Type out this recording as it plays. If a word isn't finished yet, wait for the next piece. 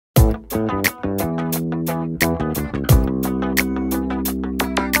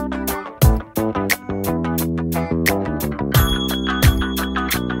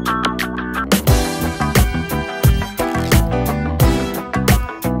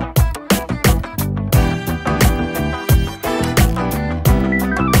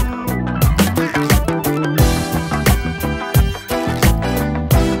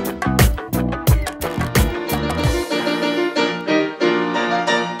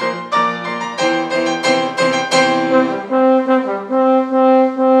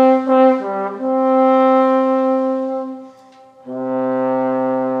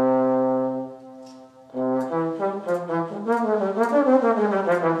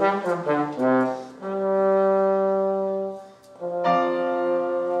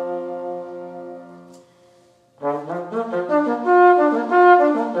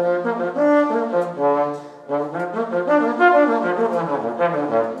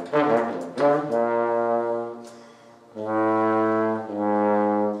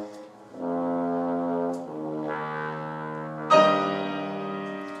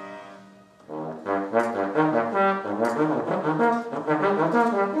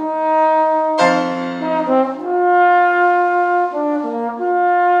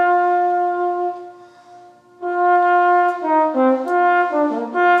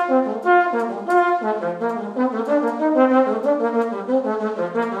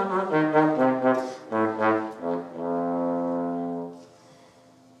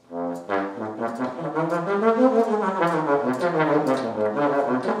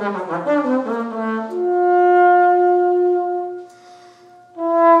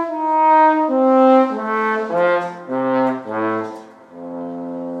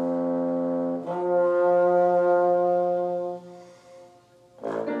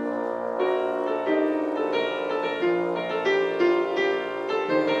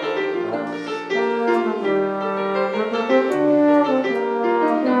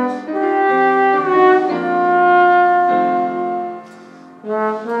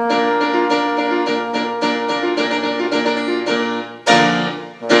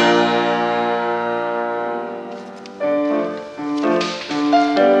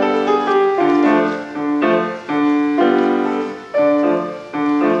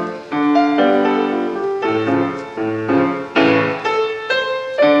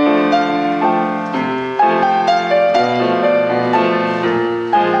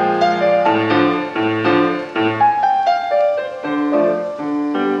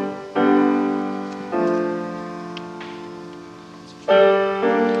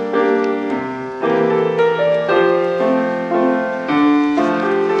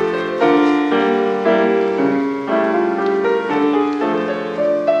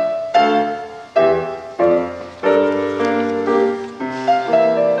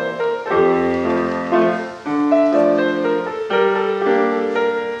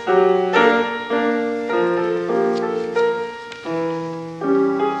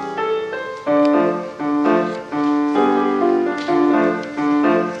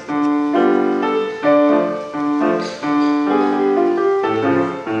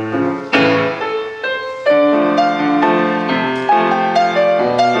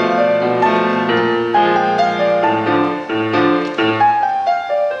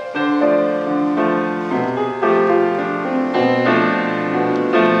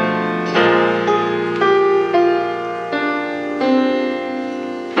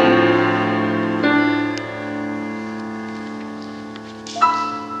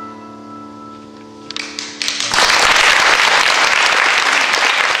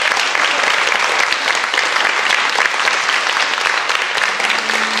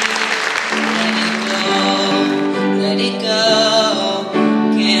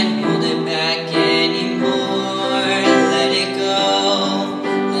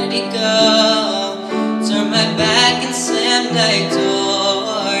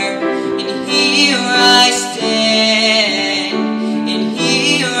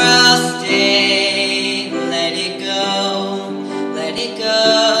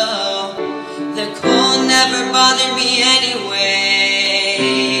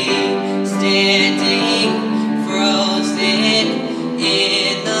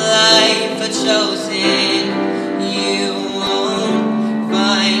life I've chosen. You won't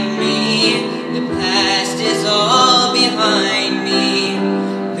find me. The past is all behind me,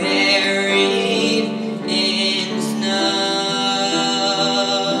 buried in snow.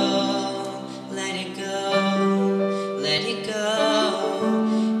 Let it go, let it go.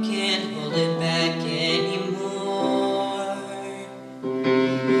 Can't hold it back anymore.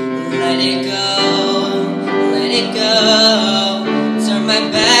 Let it go, let it go. Turn my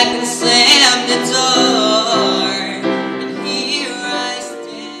back and slam the door. And here I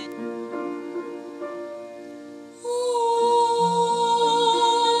stand.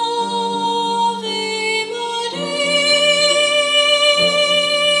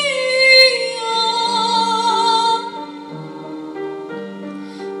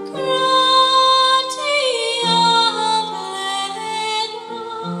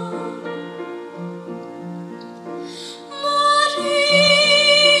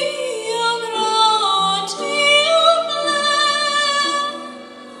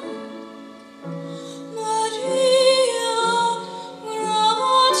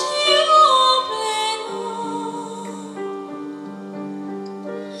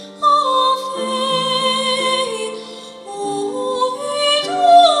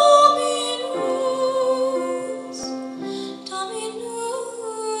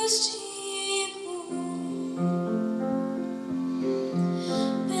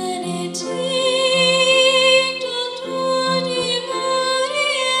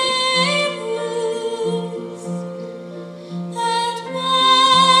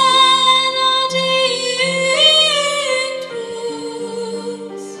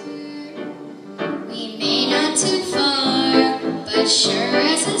 Sure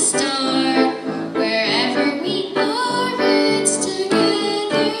as a star, wherever we are, it's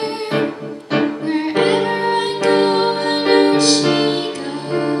together. Wherever I go, I know she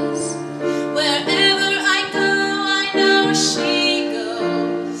goes. Wherever I go, I know she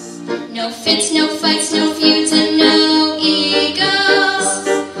goes. No fits, no fights, no feuds, and no egos.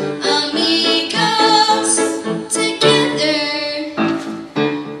 Amigos, together,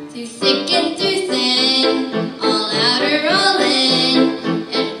 through thick and through thin, all out or all in.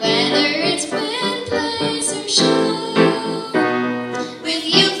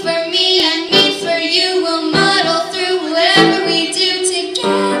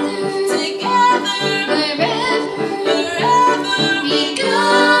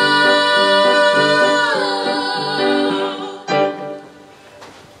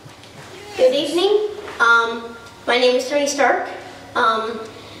 Good evening. My name is Tony Stark.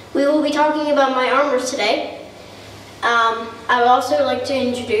 We will be talking about my armors today. I would also like to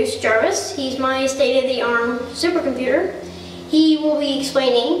introduce Jarvis. He's my state-of-the-art supercomputer. He will be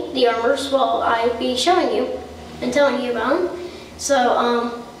explaining the armors while I be showing you and telling you about them.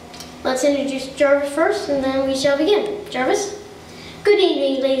 So let's introduce Jarvis first, and then we shall begin. Jarvis? Good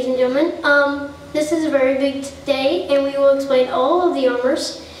evening, ladies and gentlemen. This is a very big day, and we will explain all of the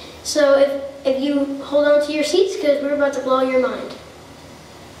armors. So if you hold on to your seats, because we're about to blow your mind.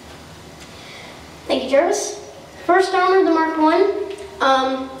 Thank you, Jarvis. First armor, the Mark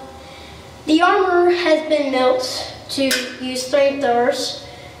I. The armor has been built to use flamethrowers.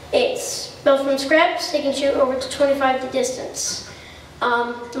 It's built from scraps. It can shoot over to 25 to distance.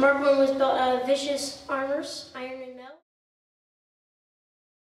 The Mark I was built out of vicious armors, iron.